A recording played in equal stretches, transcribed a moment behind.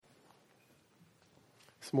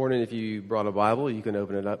This morning, if you brought a Bible, you can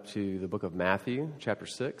open it up to the book of Matthew, chapter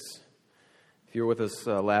 6. If you were with us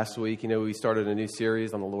last week, we started a new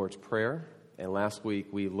series on the Lord's Prayer. And last week,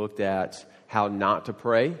 we looked at how not to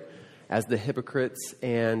pray as the hypocrites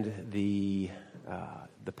and the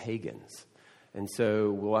pagans. And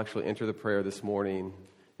so we'll actually enter the prayer this morning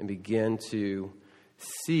and begin to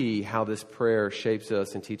see how this prayer shapes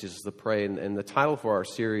us and teaches us to pray. And the title for our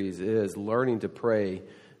series is Learning to Pray,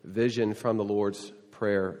 Vision from the Lord's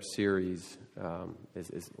Prayer series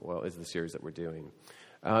is the series that we're doing.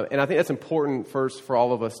 And I think that's important first for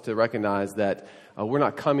all of us to recognize that we're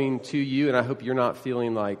not coming to you, and I hope you're not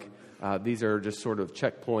feeling like these are just sort of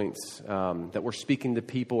checkpoints that we're speaking to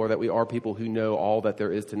people or that we are people who know all that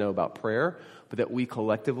there is to know about prayer, but that we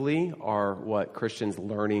collectively are Christians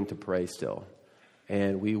learning to pray still.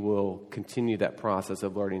 And we will continue that process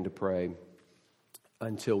of learning to pray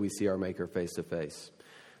until we see our Maker face to face.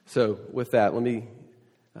 So with that, let me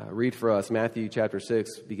read for us Matthew chapter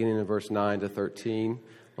 6, beginning in verse 9 to 13.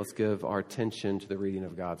 Let's give our attention to the reading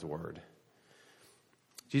of God's word.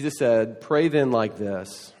 Jesus said, "Pray then like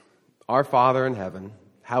this, Our Father in heaven,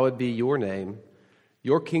 hallowed be your name.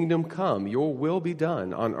 Your kingdom come, your will be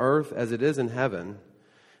done on earth as it is in heaven.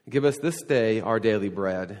 Give us this day our daily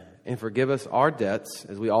bread, and forgive us our debts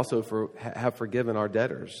as we also have forgiven our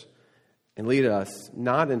debtors. And lead us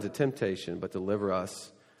not into temptation, but deliver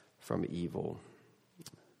us from evil."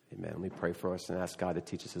 Amen. Let me pray for us and ask God to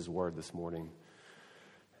teach us His word this morning.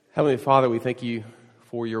 Heavenly Father, we thank you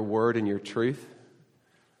for your word and your truth.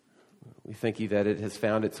 We thank you that it has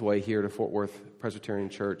found its way here to Fort Worth Presbyterian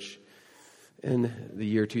Church in the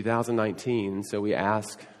year 2019. So we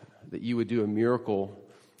ask that you would do a miracle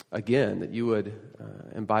again, that you would,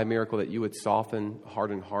 and by miracle, that you would soften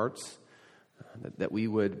hardened hearts, that we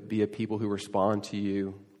would be a people who respond to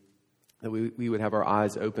you, that we would have our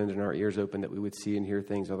eyes opened and our ears open, that we would see and hear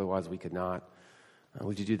things otherwise we could not.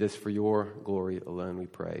 Would you do this for your glory alone, we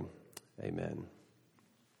pray. Amen.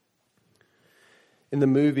 In the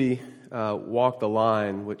movie Walk the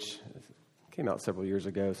Line, which came out several years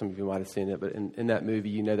ago, some of you might have seen it, but in that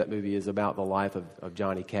movie, that movie is about the life of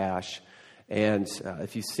Johnny Cash. And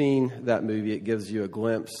if you've seen that movie, it gives you a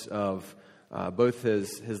glimpse of both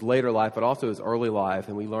his later life, but also his early life.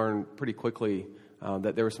 And we learn pretty quickly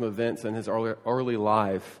that there were some events in his early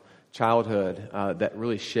life, childhood, that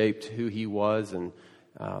really shaped who he was and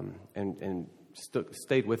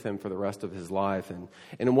stayed with him for the rest of his life. And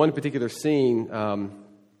in one particular scene, in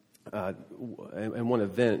one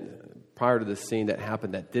event prior to this scene that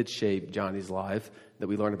happened that did shape Johnny's life, that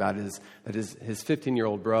we learn about is that his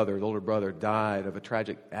 15-year-old brother, his older brother, died of a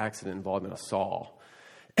tragic accident involving a saw.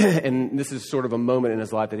 And this is sort of a moment in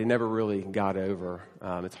his life that he never really got over.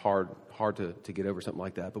 It's hard to get over something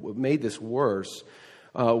like that. But what made this worse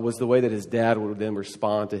was the way that his dad would then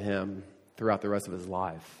respond to him throughout the rest of his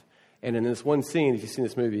life. And in this one scene, if you've seen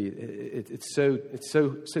this movie, it's so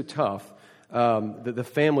tough. The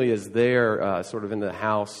family is there, sort of in the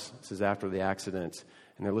house. This is after the accident,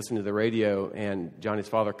 and they're listening to the radio. And Johnny's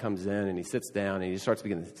father comes in, and he sits down, and he starts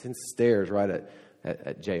stares right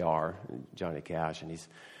at JR, Johnny Cash, and he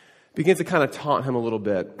begins to kind of taunt him a little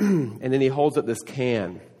bit. And then he holds up this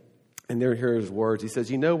can, and there are his words. He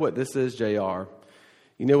says, "You know what this is, JR?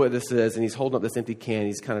 You know what this is?" And he's holding up this empty can.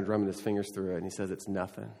 He's kind of drumming his fingers through it, and he says, "It's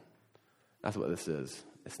nothing. That's what this is.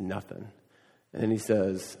 It's nothing." And then he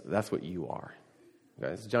says, "That's what you are."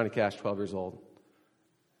 Okay, this is Johnny Cash, 12 years old.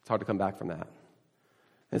 It's hard to come back from that.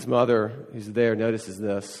 His mother, who's there, notices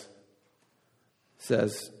this,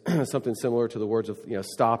 says something similar to the words of,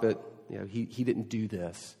 "Stop it. He didn't do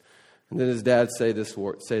this." And then his dad says this: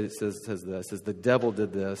 "The devil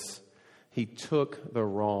did this. He took the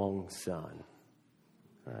wrong son."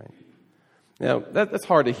 All right. Now that's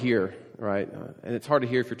hard to hear, right? And it's hard to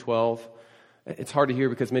hear if you're 12. It's hard to hear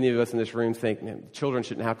because many of us in this room think children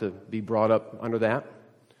shouldn't have to be brought up under that.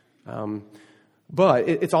 But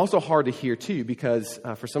it's also hard to hear, too, because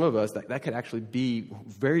for some of us, that could actually be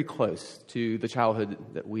very close to the childhood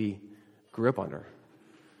that we grew up under.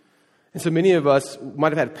 And so many of us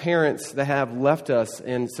might have had parents that have left us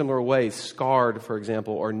in similar ways, scarred, for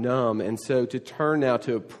example, or numb. And so to turn now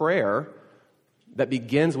to a prayer that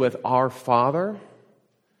begins with Our Father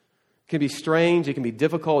can be strange, it can be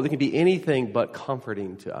difficult, it can be anything but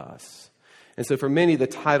comforting to us. And so for many, the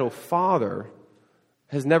title Father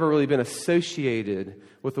has never really been associated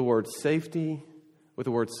with the word safety, with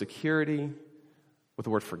the word security, with the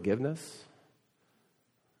word forgiveness,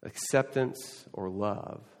 acceptance, or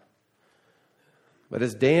love. But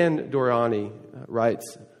as Dan Doriani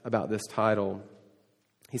writes about this title,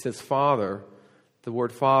 he says, Father, the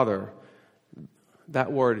word Father,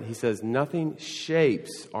 that word, he says, nothing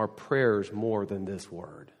shapes our prayers more than this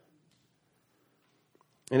word.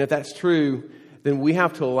 And if that's true, then we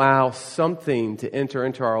have to allow something to enter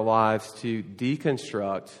into our lives to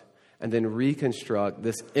deconstruct and then reconstruct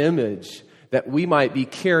this image that we might be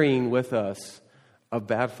carrying with us of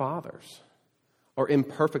bad fathers or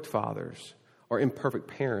imperfect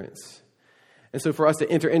parents. And so for us to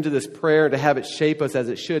enter into this prayer, to have it shape us as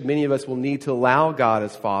it should, many of us will need to allow God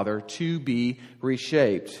as Father to be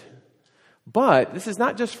reshaped. But this is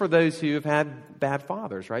not just for those who have had bad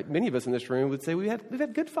fathers, right? Many of us in this room would say we've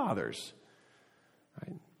had good fathers.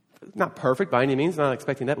 Right? Not perfect by any means, not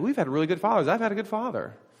expecting that, but we've had really good fathers. I've had a good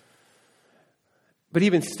father. But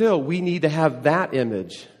even still, we need to have that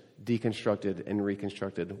image deconstructed and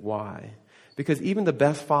reconstructed. Why? Because even the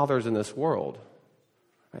best fathers in this world,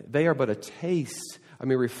 right, they are but a taste,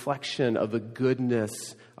 reflection of the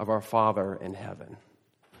goodness of our Father in heaven.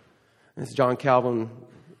 And as John Calvin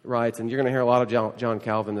writes, and you're going to hear a lot of John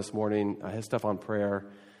Calvin this morning, his stuff on prayer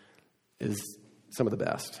is some of the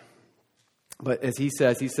best. But as he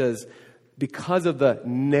says, because of the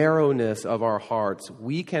narrowness of our hearts,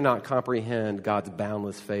 we cannot comprehend God's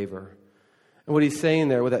boundless favor. And what he's saying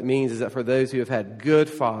there, what that means is that for those who have had good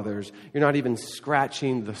fathers, you're not even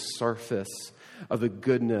scratching the surface of the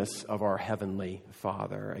goodness of our heavenly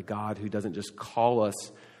Father, a God who doesn't just call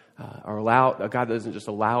us a God doesn't just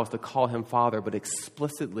allow us to call him Father, but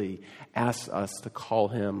explicitly asks us to call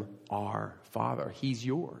him our Father. He's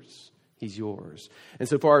yours. He's yours. And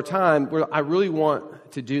so for our time, what I really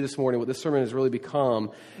want to do this morning, what this sermon has really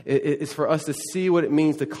become, is for us to see what it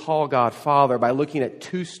means to call God Father by looking at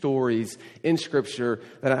two stories in Scripture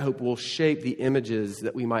that I hope will shape the images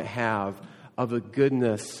that we might have of the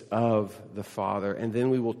goodness of the Father. And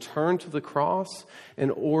then we will turn to the cross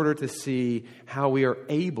in order to see how we are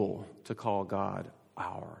able to call God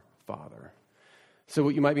our Father. So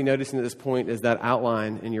what you might be noticing at this point is that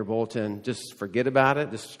outline in your bulletin. Just forget about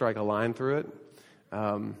it. Just strike a line through it.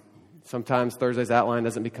 Sometimes Thursday's outline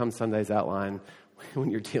doesn't become Sunday's outline.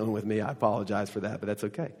 When you're dealing with me, I apologize for that, but that's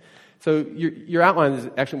okay. So your outline is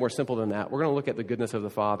actually more simple than that. We're going to look at the goodness of the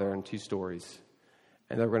Father in two stories.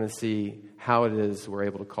 And then we're going to see how it is we're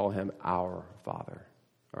able to call him our Father.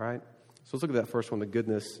 All right? So let's look at that first one, the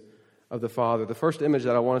goodness of the Father. The first image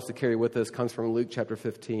that I want us to carry with us comes from Luke chapter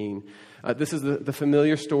 15. This is the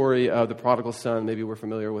familiar story of the prodigal son. Maybe we're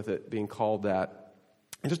familiar with it being called that.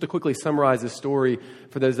 And just to quickly summarize this story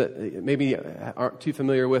for those that maybe aren't too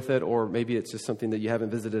familiar with it, or maybe it's just something that you haven't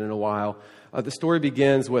visited in a while. The story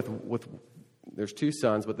begins with there's two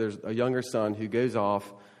sons, but there's a younger son who goes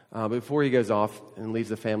off. Before he goes off and leaves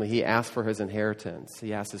the family, he asks for his inheritance.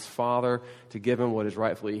 He asks his father to give him what is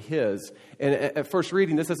rightfully his. And at first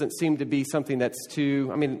reading, this doesn't seem to be something that's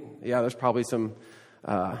too, there's probably some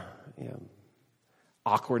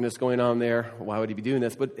awkwardness going on there. Why would he be doing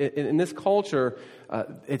this? But in this culture,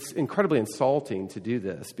 it's incredibly insulting to do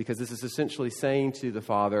this, because this is essentially saying to the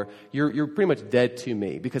father, you're pretty much dead to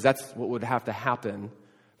me, because that's what would have to happen.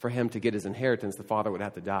 For him to get his inheritance, the father would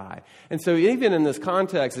have to die. And so even in this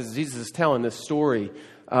context, as Jesus is telling this story,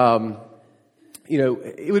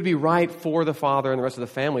 it would be right for the father and the rest of the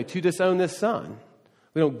family to disown this son.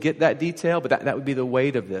 We don't get that detail, but that would be the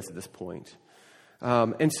weight of this at this point.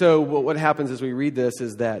 And so what happens as we read this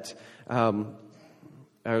is that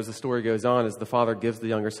as the story goes on, as the father gives the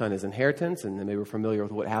younger son his inheritance, and then maybe we're familiar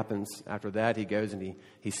with what happens after that. He goes and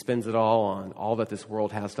he spends it all on all that this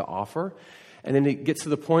world has to offer. And then it gets to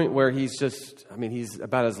the point where he's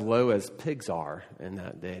about as low as pigs are in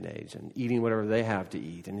that day and age, and eating whatever they have to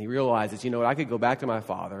eat. And he realizes, I could go back to my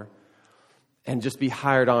father and just be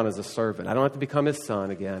hired on as a servant. I don't have to become his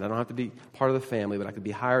son again. I don't have to be part of the family, but I could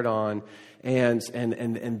be hired on. And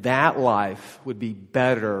that life would be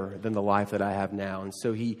better than the life that I have now. And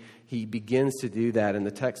so he begins to do that. And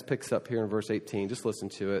the text picks up here in verse 18. Just listen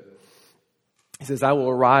to it. He says, I will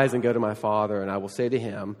arise and go to my father, and I will say to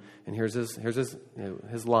him, and here's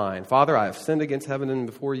his line, Father, I have sinned against heaven and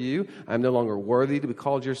before you. I am no longer worthy to be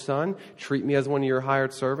called your son. Treat me as one of your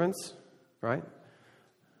hired servants. Right?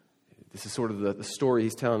 This is sort of the story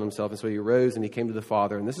he's telling himself. And so he arose and he came to the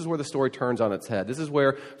father. And this is where the story turns on its head. This is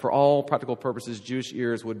where, for all practical purposes, Jewish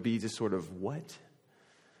ears would be just sort of, what?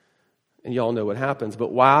 And you all know what happens.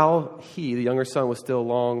 But while he, the younger son, was still a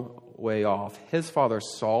long way off, his father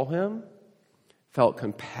saw him, felt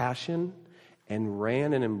compassion, and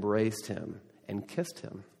ran and embraced him and kissed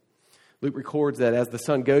him. Luke records that as the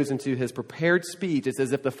son goes into his prepared speech, it's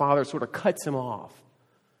as if the father sort of cuts him off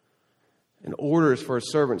and orders for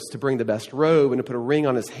his servants to bring the best robe and to put a ring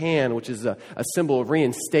on his hand, which is a symbol of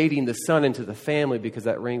reinstating the son into the family, because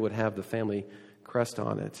that ring would have the family crest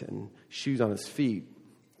on it and shoes on his feet.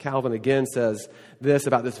 Calvin again says this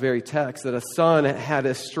about this very text, that a son had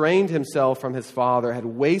estranged himself from his father, had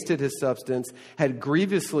wasted his substance, had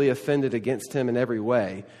grievously offended against him in every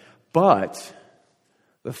way. But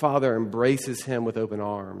the father embraces him with open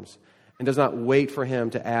arms and does not wait for him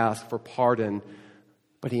to ask for pardon,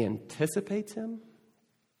 but he anticipates him.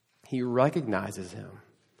 He recognizes him,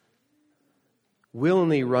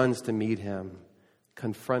 willingly runs to meet him,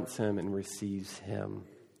 confronts him, and receives him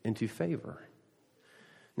into favor.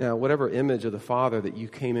 Now, whatever image of the Father that you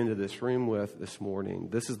came into this room with this morning,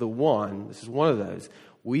 this is one of those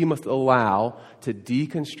we must allow to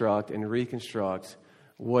deconstruct and reconstruct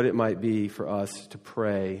what it might be for us to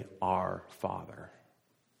pray our Father.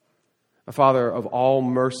 A Father of all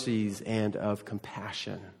mercies and of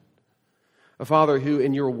compassion. A Father who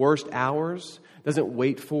in your worst hours doesn't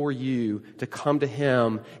wait for you to come to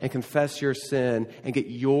Him and confess your sin and get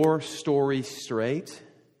your story straight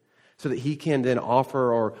so that He can then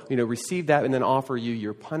offer or receive that and then offer you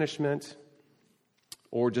your punishment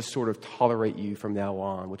or just sort of tolerate you from now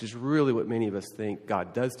on, which is really what many of us think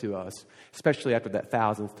God does to us, especially after that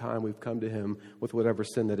 1,000th time we've come to Him with whatever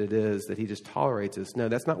sin that it is, that He just tolerates us. No,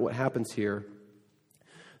 that's not what happens here.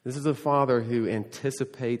 This is a Father who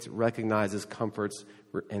anticipates, recognizes, comforts,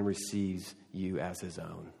 and receives you as His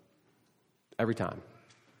own. Every time.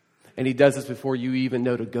 And He does this before you even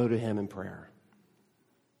know to go to Him in prayer.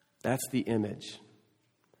 That's the image.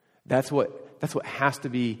 That's what has to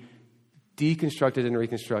be deconstructed and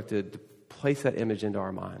reconstructed to place that image into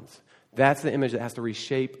our minds. That's the image that has to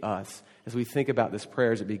reshape us as we think about this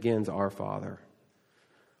prayer as it begins, Our Father.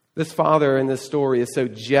 This Father in this story is so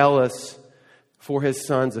jealous for His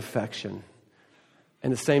Son's affection.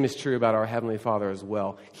 And the same is true about our Heavenly Father as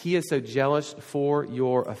well. He is so jealous for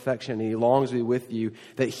your affection, and He longs to be with you,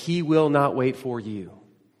 that He will not wait for you,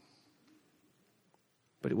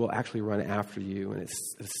 but it will actually run after you. And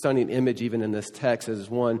it's a stunning image even in this text as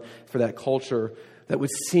one for that culture that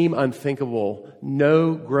would seem unthinkable.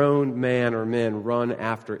 No grown man or men run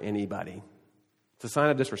after anybody. It's a sign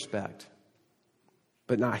of disrespect,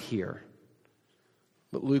 but not here.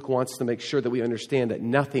 But Luke wants to make sure that we understand that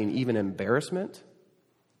nothing, even embarrassment,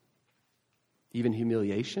 even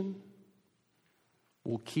humiliation,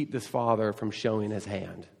 will keep this Father from showing His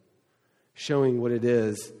hand, showing what it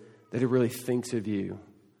is that He really thinks of you,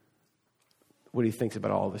 what He thinks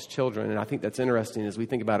about all of His children. And I think that's interesting as we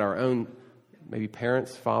think about our own, maybe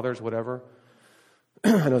parents, fathers, whatever.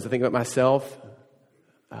 I know as I think about myself,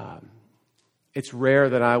 it's rare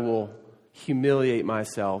that I will humiliate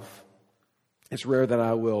myself. It's rare that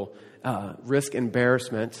I will risk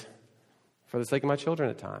embarrassment for the sake of my children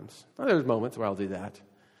at times. Well, there's moments where I'll do that,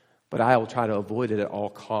 but I will try to avoid it at all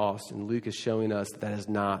costs. And Luke is showing us that is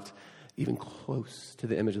not even close to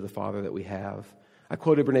the image of the Father that we have. I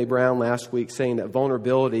quoted Brene Brown last week saying that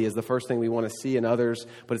vulnerability is the first thing we want to see in others,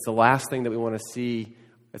 but it's the last thing that we want to see.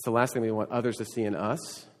 It's the last thing we want others to see in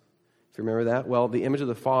us. If you remember that? Well, the image of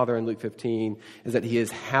the Father in Luke 15 is that He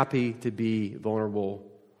is happy to be vulnerable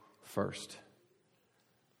first.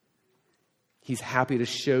 He's happy to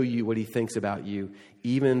show you what He thinks about you,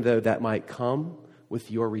 even though that might come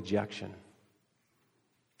with your rejection.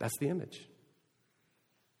 That's the image.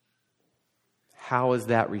 How is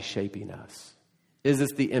that reshaping us? Is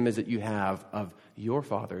this the image that you have of your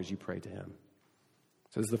Father as you pray to Him?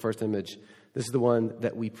 So this is the first image. This is the one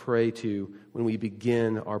that we pray to when we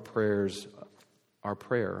begin our prayers, our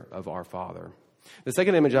prayer of our Father. The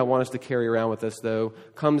second image I want us to carry around with us, though,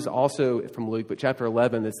 comes also from Luke, but chapter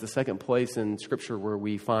 11, it's the second place in Scripture where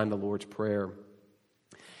we find the Lord's Prayer.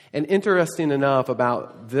 And interesting enough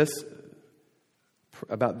about this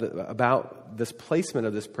placement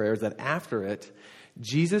of this prayer is that after it,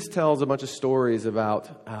 Jesus tells a bunch of stories about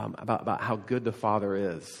how good the Father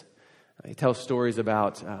is. He tells stories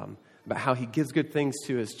about how He gives good things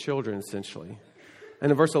to His children, essentially.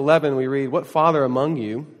 And in verse 11, we read, "What father among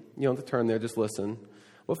you," you don't have to turn there, just listen.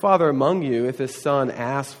 "What father among you, if his son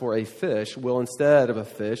asks for a fish, will instead of a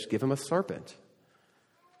fish give him a serpent?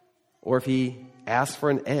 Or if he asks for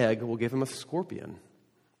an egg, will give him a scorpion?"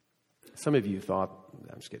 Some of you thought,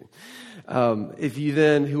 I'm just kidding. "If you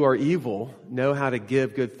then, who are evil, know how to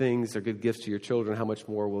give good things or good gifts to your children, how much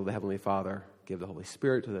more will the Heavenly Father give the Holy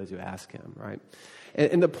Spirit to those who ask Him," right?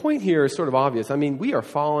 And the point here is sort of obvious. I mean, we are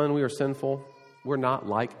fallen, we are sinful. We're not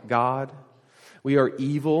like God. We are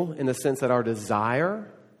evil in the sense that our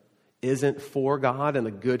desire isn't for God and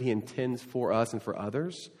the good He intends for us and for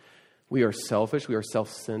others. We are selfish. We are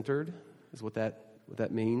self-centered, is what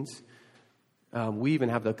that means. We even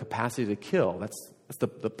have the capacity to kill. That's the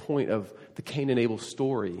point of the Cain and Abel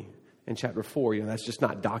story. in chapter 4. That's just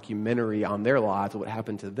not documentary on their lives, what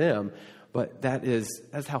happened to them, but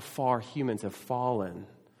that's how far humans have fallen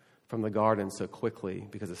from the garden so quickly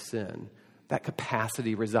because of sin. That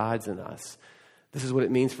capacity resides in us. This is what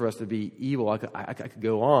it means for us to be evil. I could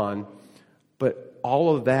go on, but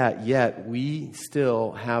all of that, yet we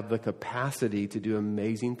still have the capacity to do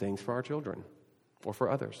amazing things for our children or for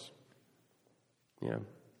others.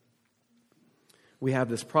 We have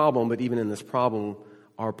this problem, but even in this problem,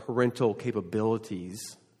 our parental capabilities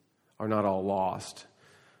are not all lost.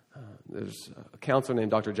 There's a counselor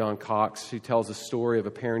named Dr. John Cox who tells a story of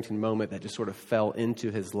a parenting moment that just sort of fell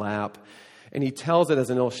into his lap. And he tells it as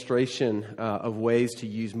an illustration of ways to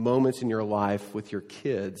use moments in your life with your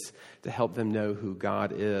kids to help them know who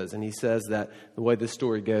God is. And he says that the way this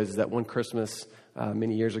story goes is that one Christmas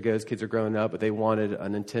many years ago, as kids are growing up, but they wanted a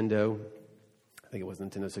Nintendo. I think it was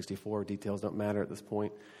Nintendo 64. Details don't matter at this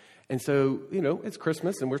point. And so, it's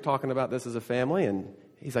Christmas, and we're talking about this as a family, and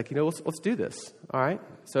he's like, let's do this, all right?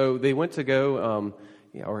 So they went to go,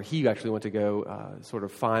 or he actually went to go sort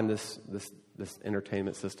of find this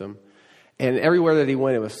entertainment system. And everywhere that he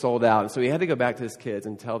went, it was sold out. And so he had to go back to his kids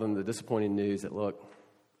and tell them the disappointing news that, look,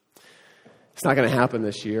 it's not going to happen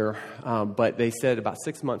this year. But they said about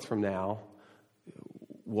 6 months from now,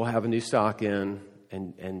 we'll have a new stock in,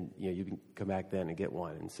 and you can come back then and get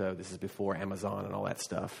one. And so this is before Amazon and all that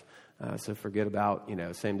stuff. So forget about,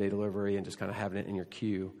 same-day delivery and just kind of having it in your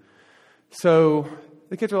queue. So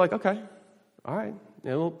the kids were like, okay, all right.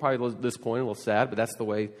 Probably a little disappointed, a little sad, but that's the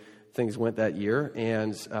way things went that year.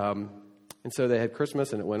 And so they had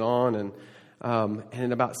Christmas, and it went on,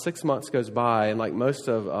 and about 6 months goes by, and like most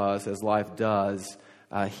of us, as life does,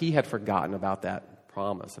 he had forgotten about that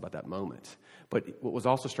promise, about that moment. But what was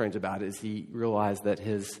also strange about it is he realized that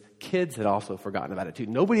his kids had also forgotten about it too.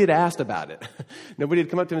 Nobody had asked about it. Nobody had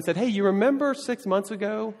come up to him and said, hey, you remember 6 months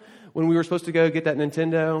ago when we were supposed to go get that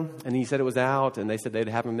Nintendo? And he said it was out, and they said they'd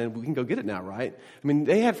have him, and we can go get it now, right? I mean,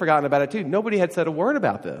 they had forgotten about it too. Nobody had said a word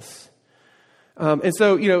about this. And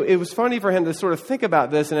so, it was funny for him to sort of think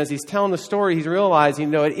about this, and as he's telling the story, he's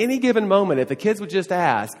realizing, at any given moment, if the kids would just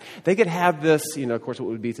ask, they could have this, of course, what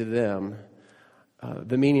would be to them,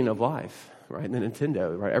 the meaning of life, right? And the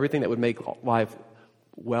Nintendo, right? Everything that would make life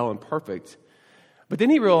well and perfect. But then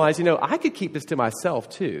he realized, I could keep this to myself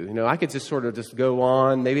too. I could just sort of just go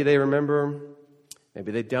on. Maybe they remember,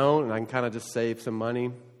 maybe they don't, and I can kind of just save some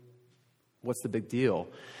money. What's the big deal?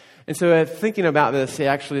 And so thinking about this, he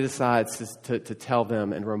actually decides to tell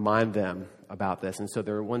them and remind them about this. And so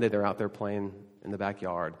one day they're out there playing in the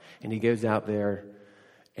backyard, and he goes out there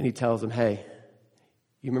and he tells them, hey,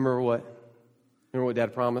 you remember what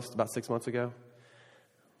Dad promised about 6 months ago?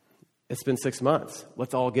 It's been 6 months.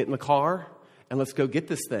 Let's all get in the car and let's go get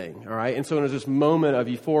this thing, all right? And so there's this moment of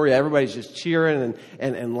euphoria. Everybody's just cheering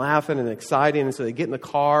and laughing and exciting. And so they get in the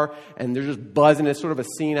car, and they're just buzzing. It's sort of a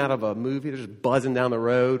scene out of a movie. They're just buzzing down the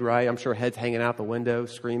road, right? I'm sure heads hanging out the window,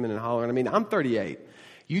 screaming and hollering. I mean, I'm 38.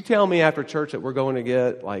 You tell me after church that we're going to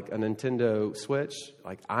get, like, a Nintendo Switch,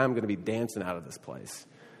 like, I'm going to be dancing out of this place.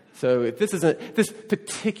 So if this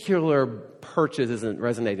particular purchase isn't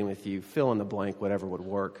resonating with you, fill in the blank, whatever would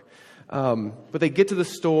work. But they get to the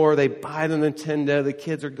store, they buy the Nintendo, the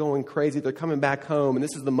kids are going crazy, they're coming back home, and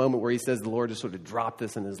this is the moment where he says the Lord just sort of dropped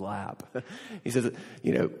this in his lap. He says,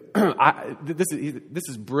 this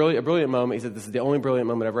is a brilliant moment. He said, this is the only brilliant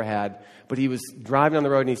moment I've ever had. But he was driving on the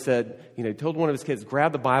road, and he said, told one of his kids,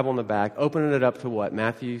 grab the Bible in the back, open it up to what?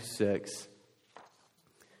 Matthew 6.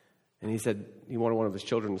 And he said he wanted one of his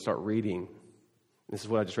children to start reading. This is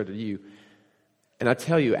what I just read to you. And I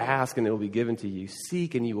tell you, ask and it will be given to you.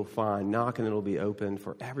 Seek and you will find. Knock and it will be opened.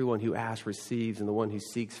 For everyone who asks receives, and the one who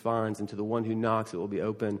seeks finds. And to the one who knocks it will be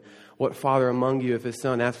open. What father among you, if his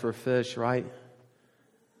son asks for a fish, right?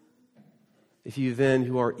 If you then,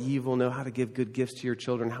 who are evil, know how to give good gifts to your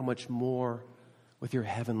children, how much more with your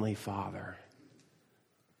heavenly Father?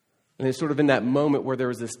 And it's sort of in that moment where there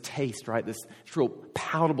was this taste, right? This real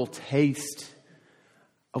palatable taste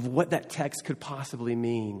of what that text could possibly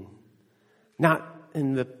mean. Not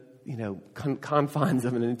in the confines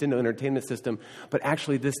of a Nintendo Entertainment System, but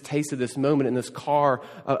actually this taste of this moment in this car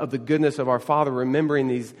of the goodness of our Father, remembering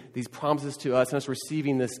these promises to us and us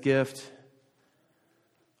receiving this gift.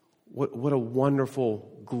 What a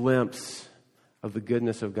wonderful glimpse of the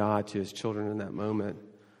goodness of God to His children in that moment.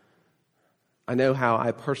 I know how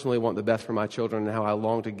I personally want the best for my children and how I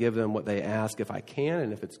long to give them what they ask if I can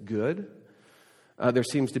and if it's good. There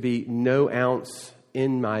seems to be no ounce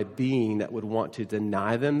in my being that would want to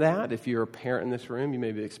deny them that. If you're a parent in this room, you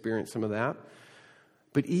maybe experienced some of that.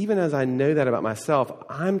 But even as I know that about myself,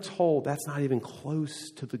 I'm told that's not even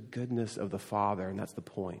close to the goodness of the Father, and that's the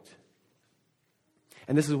point.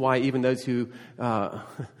 And this is why even those who've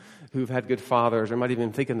had good fathers or might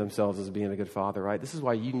even think of themselves as being a good father, right? This is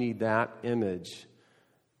why you need that image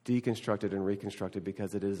deconstructed and reconstructed,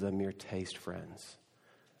 because it is a mere taste, friends,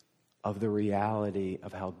 of the reality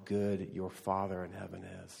of how good your Father in heaven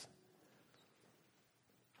is.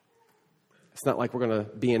 It's not like we're going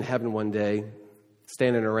to be in heaven one day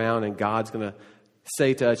standing around and God's going to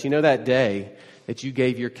say to us, you know that day that you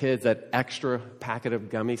gave your kids that extra packet of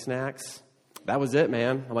gummy snacks? That was it,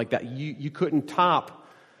 man. I'm like, that you couldn't top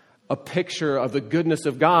a picture of the goodness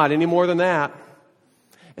of God any more than that.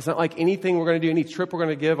 It's not like anything we're going to do, any trip we're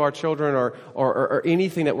going to give our children or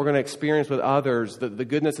anything that we're going to experience with others, the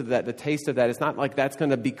goodness of that, the taste of that. It's not like that's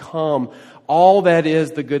going to become all that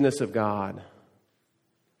is the goodness of God.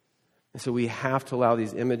 And so we have to allow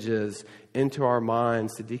these images into our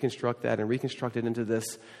minds to deconstruct that and reconstruct it into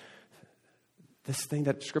this thing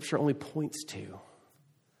that Scripture only points to.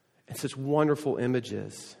 And such wonderful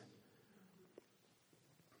images.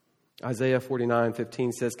 Isaiah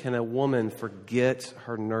 49:15 says, can a woman forget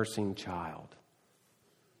her nursing child?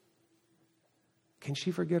 Can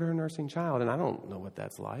she forget her nursing child? And I don't know what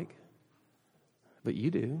that's like, but you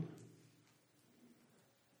do.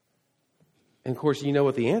 And of course, you know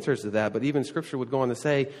what the answer is to that, but even Scripture would go on to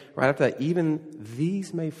say, right after that, even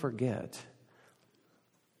these may forget.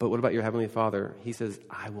 But what about your Heavenly Father? He says,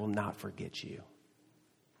 I will not forget you.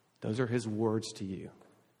 Those are His words to you.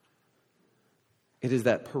 It is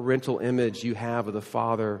that parental image you have of the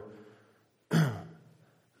Father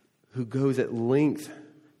who goes at length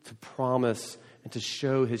to promise and to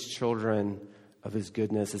show His children of His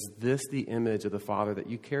goodness. Is this the image of the Father that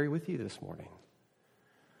you carry with you this morning?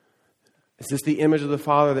 Is this the image of the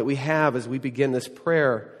Father that we have as we begin this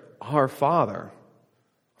prayer? Our Father.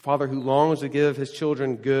 A Father who longs to give His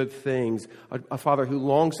children good things. A Father who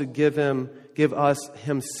longs to give us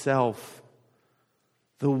Himself.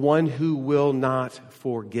 The one who will not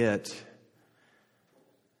forget.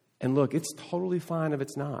 And look, it's totally fine if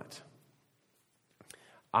it's not.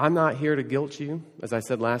 I'm not here to guilt you. As I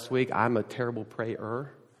said last week, I'm a terrible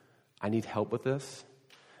prayer. I need help with this.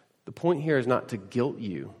 The point here is not to guilt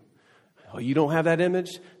you. Oh, you don't have that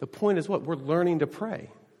image? The point is what? We're learning to pray.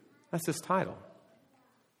 That's this title.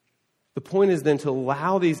 The point is then to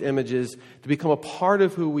allow these images to become a part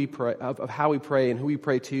of who we pray, of how we pray and who we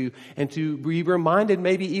pray to, and to be reminded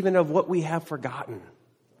maybe even of what we have forgotten.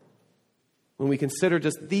 When we consider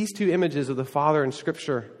just these two images of the Father in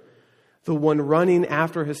Scripture, the one running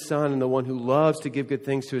after His Son and the one who loves to give good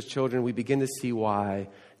things to His children, we begin to see why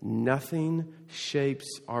nothing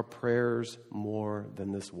shapes our prayers more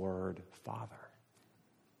than this word, Father.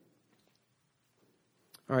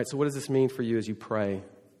 All right, so what does this mean for you as you pray?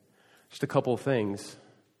 Just a couple of things.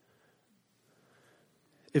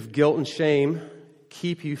 If guilt and shame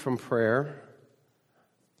keep you from prayer,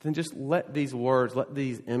 then just let these words, let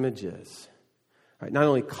these images, right, not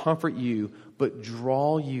only comfort you, but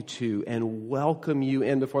draw you to and welcome you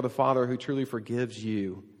in before the Father who truly forgives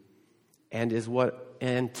you and is what?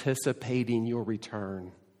 Anticipating your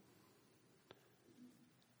return.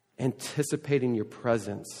 Anticipating your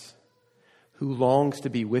presence. Who longs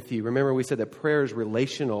to be with you. Remember, we said that prayer is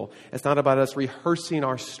relational. It's not about us rehearsing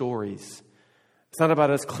our stories. It's not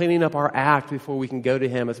about us cleaning up our act before we can go to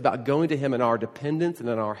Him. It's about going to Him in our dependence and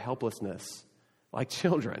in our helplessness, like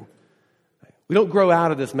children. We don't grow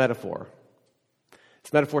out of this metaphor.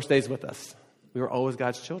 This metaphor stays with us. We are always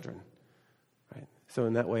God's children. Right? So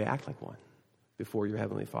in that way, act like one before your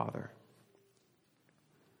Heavenly Father.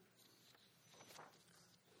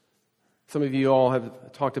 Some of you all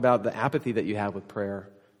have talked about the apathy that you have with prayer.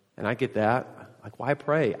 And I get that. Like, why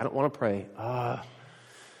pray? I don't want to pray. It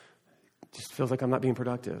just feels like I'm not being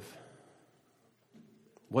productive.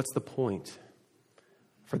 What's the point?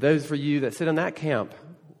 For those for you that sit in that camp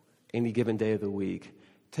any given day of the week,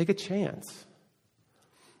 take a chance.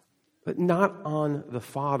 But not on the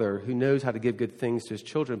Father who knows how to give good things to His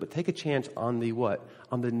children, but take a chance on the what?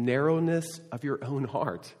 On the narrowness of your own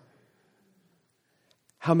heart.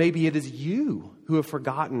 How maybe it is you who have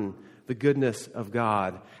forgotten the goodness of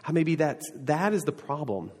God. How maybe that is the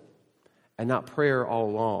problem and not prayer all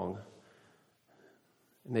along.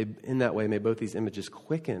 And in that way, may both these images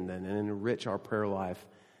quicken and enrich our prayer life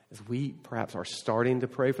as we perhaps are starting to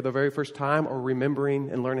pray for the very first time or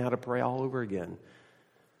remembering and learning how to pray all over again.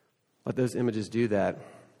 Let those images do that.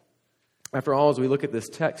 After all, as we look at this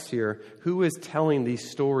text here, who is telling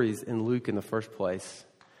these stories in Luke in the first place?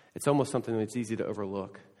 It's almost something that's easy to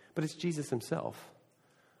overlook. But it's Jesus Himself.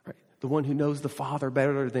 Right? The one who knows the Father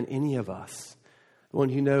better than any of us. The one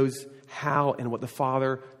who knows how and what the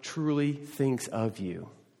Father truly thinks of you.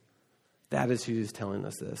 That is who is telling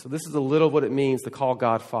us this. So this is a little of what it means to call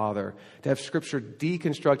God Father, to have Scripture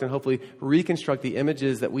deconstruct and hopefully reconstruct the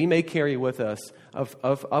images that we may carry with us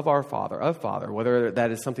of our Father, whether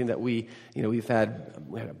that is something that we've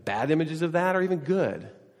had bad images of that or even good.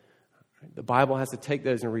 The Bible has to take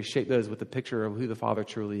those and reshape those with the picture of who the Father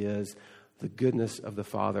truly is, the goodness of the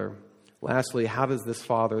Father. Lastly, how does this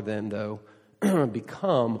Father then, though,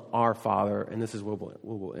 become our Father? And this is where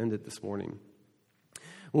we'll end it this morning.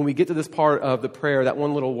 When we get to this part of the prayer, that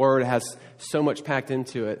one little word has so much packed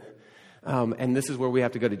into it. And this is where we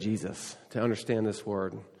have to go to Jesus to understand this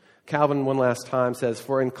word. Calvin, one last time, says,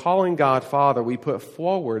 "For in calling God Father, we put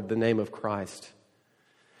forward the name of Christ.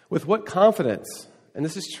 With what confidence," and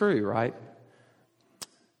this is true, right?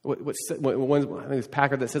 I think it's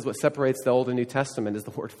Packard that says what separates the Old and New Testament is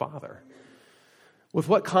the word Father. With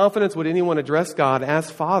what confidence would anyone address God as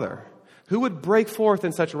Father? Who would break forth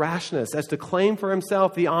in such rashness as to claim for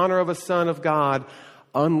himself the honor of a son of God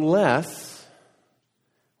unless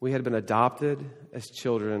we had been adopted as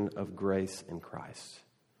children of grace in Christ?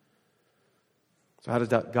 So how does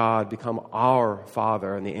God become our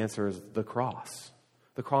Father? And the answer is the cross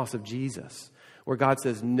of Jesus, where God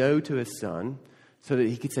says no to his Son so that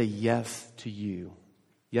he could say yes to you,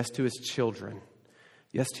 yes to his children,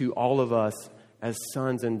 yes to all of us as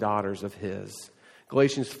sons and daughters of his.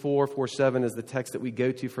 Galatians 4:4-7 is the text that we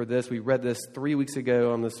go to for this. We read this 3 weeks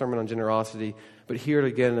ago on the Sermon on Generosity, but hear it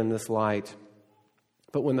again in this light.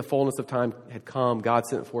 "But when the fullness of time had come, God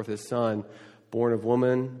sent forth his Son, born of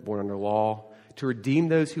woman, born under law, to redeem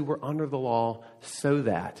those who were under the law, so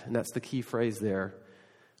that," and that's the key phrase there,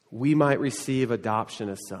 "we might receive adoption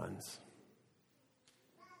as sons.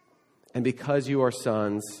 And because you are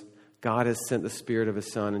sons, God has sent the Spirit of his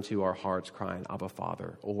Son into our hearts, crying, 'Abba,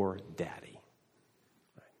 Father,' or Daddy."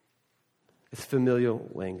 It's familial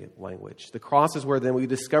language. The cross is where then we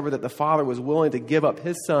discover that the Father was willing to give up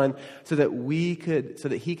his Son so that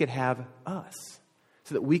he could have us,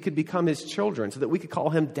 so that we could become his children, so that we could call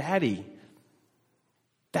him Daddy.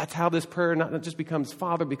 That's how this prayer not just becomes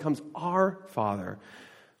Father, becomes our Father.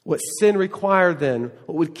 What sin required then,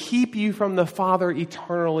 what would keep you from the Father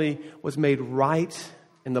eternally, was made right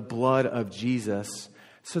in the blood of Jesus,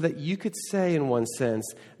 so that you could say, in one sense,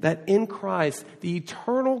 that in Christ, the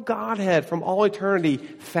eternal Godhead from all eternity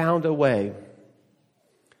found a way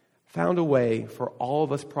for all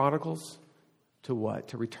of us prodigals to what?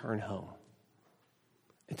 To return home.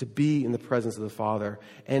 And to be in the presence of the Father.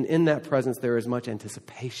 And in that presence, there is much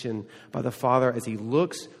anticipation by the Father as he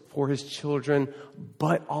looks for his children,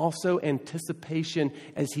 but also anticipation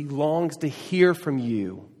as he longs to hear from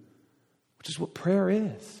you, which is what prayer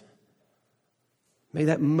is. May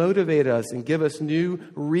that motivate us and give us new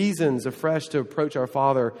reasons afresh to approach our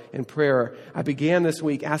Father in prayer. I began this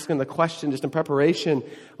week asking the question, just in preparation,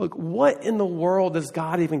 look, what in the world does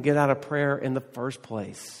God even get out of prayer in the first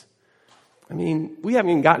place? I mean, we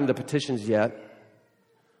haven't even gotten to petitions yet,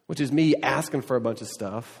 which is me asking for a bunch of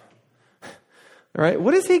stuff. All right,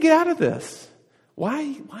 what does he get out of this?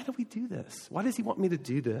 Why do we do this? Why does he want me to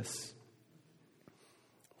do this?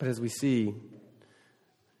 But as we see,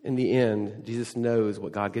 in the end, Jesus knows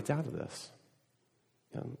what God gets out of this.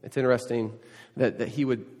 It's interesting that he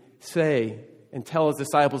would say and tell his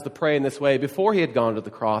disciples to pray in this way before he had gone to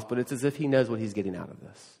the cross, but it's as if he knows what he's getting out of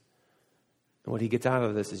this. And what he gets out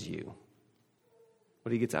of this is you.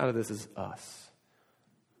 What he gets out of this is us.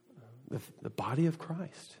 The body of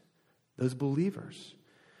Christ. Those believers.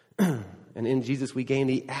 And in Jesus we gain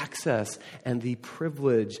the access and the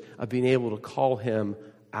privilege of being able to call him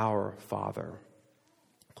our Father.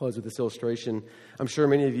 Close with this illustration. I'm sure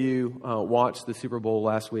many of you watched the Super Bowl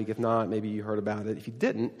last week. If not, maybe you heard about it. If you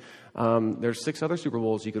didn't, there's 6 other Super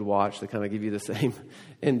Bowls you could watch that kind of give you the same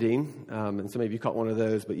ending. And some of you caught one of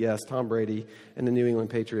those. But yes, Tom Brady and the New England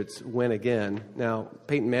Patriots win again. Now,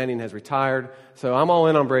 Peyton Manning has retired, so I'm all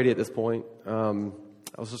in on Brady at this point.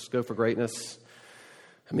 I'll just go for greatness.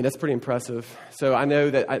 I mean, that's pretty impressive. So I know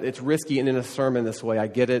that it's risky in a sermon this way. I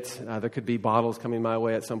get it. There could be bottles coming my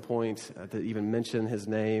way at some point to even mention his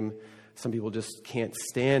name. Some people just can't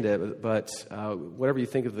stand it. But whatever you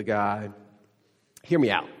think of the guy, hear me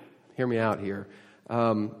out. Hear me out here.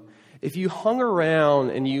 If you hung around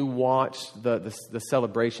and you watched the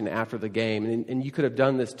celebration after the game, and you could have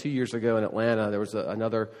done this 2 years ago in Atlanta, there was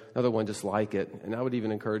another one just like it. And I would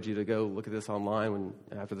even encourage you to go look at this online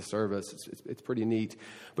after the service. It's pretty neat.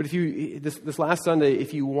 But if you this last Sunday,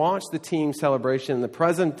 if you watched the team celebration, the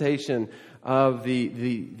presentation of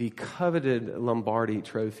the coveted Lombardi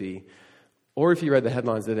Trophy, or if you read the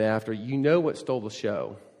headlines the day after, you know what stole the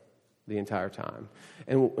show. the entire time.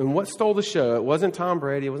 And what stole the show? It wasn't Tom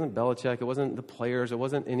Brady. It wasn't Belichick. It wasn't the players. It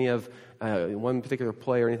wasn't any of one particular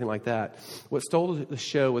player or anything like that. What stole the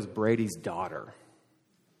show was Brady's daughter,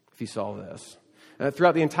 if you saw this.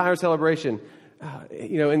 Throughout the entire celebration,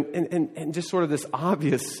 and just sort of this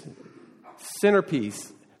obvious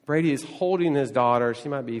centerpiece, Brady is holding his daughter. She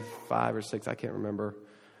might be 5 or 6, I can't remember,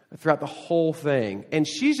 throughout the whole thing. And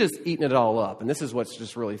she's just eating it all up. And this is what's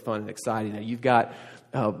just really fun and exciting. You've got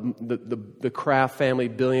the Kraft family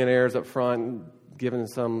billionaires up front giving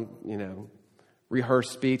some,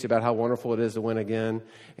 rehearsed speech about how wonderful it is to win again.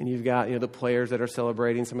 And you've got, the players that are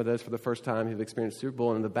celebrating, some of those for the first time who've experienced Super Bowl.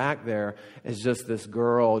 And in the back there is just this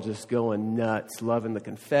girl just going nuts, loving the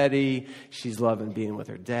confetti. She's loving being with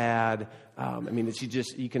her dad.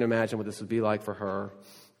 You can imagine what this would be like for her.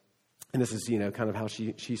 And this is, kind of how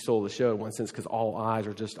she sold the show in one sense, because all eyes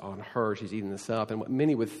are just on her. She's eating this up. And what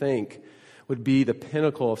many would think would be the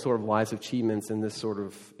pinnacle of sort of life's achievements in this sort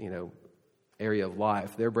of, area of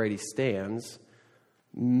life. There Brady stands,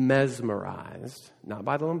 mesmerized, not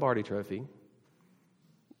by the Lombardi Trophy,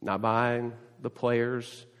 not by the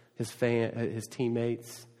players, his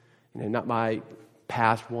teammates, not by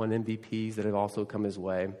past won MVPs that have also come his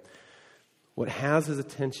way. What has his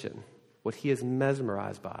attention, what he is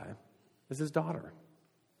mesmerized by, is his daughter.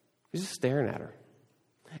 He's just staring at her.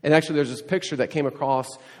 And actually, there's this picture that came across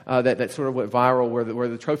that sort of went viral where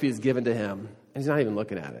the trophy is given to him. And he's not even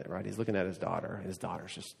looking at it, right? He's looking at his daughter, and his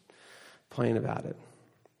daughter's just playing about it.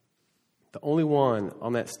 The only one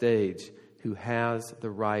on that stage who has the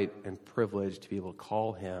right and privilege to be able to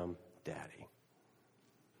call him Daddy.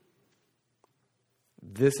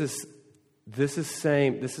 This is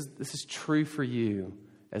true for you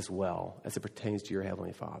as well as it pertains to your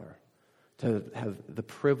Heavenly Father. To have the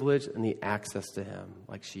privilege and the access to Him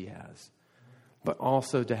like she has. But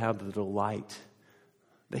also to have the delight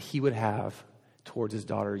that He would have towards His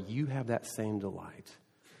daughter. You have that same delight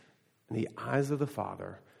in the eyes of the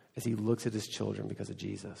Father as He looks at His children because of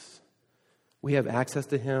Jesus. We have access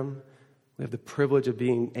to Him. We have the privilege of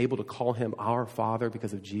being able to call Him our Father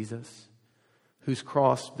because of Jesus. Whose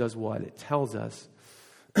cross does what? It tells us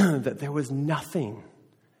that there was nothing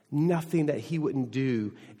that He wouldn't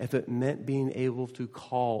do if it meant being able to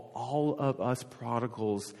call all of us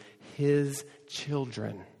prodigals His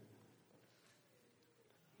children.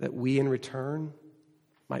 That we in return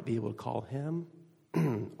might be able to call Him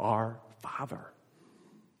our Father.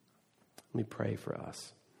 Let me pray for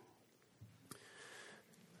us.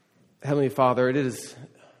 Heavenly Father, it is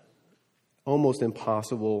almost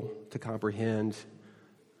impossible to comprehend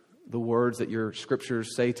the words that your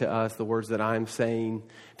scriptures say to us, the words that I'm saying,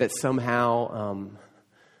 that somehow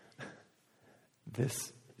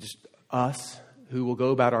us who will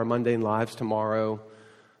go about our mundane lives tomorrow,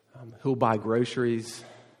 who will buy groceries,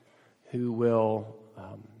 who will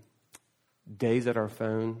gaze at our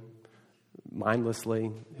phone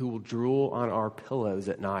mindlessly, who will drool on our pillows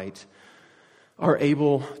at night, are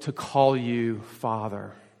able to call you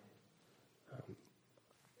Father.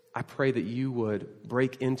 I pray that you would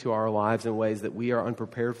break into our lives in ways that we are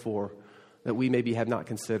unprepared for, that we maybe have not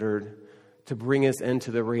considered, to bring us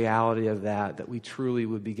into the reality of that we truly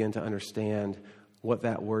would begin to understand what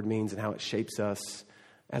that word means and how it shapes us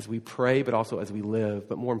as we pray, but also as we live.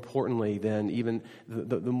 But more importantly than even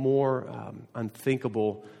the more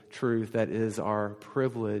unthinkable truth that is our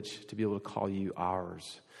privilege to be able to call you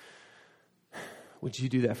ours. Would you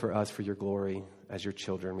do that for us for your glory as your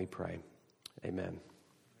children, we pray. Amen.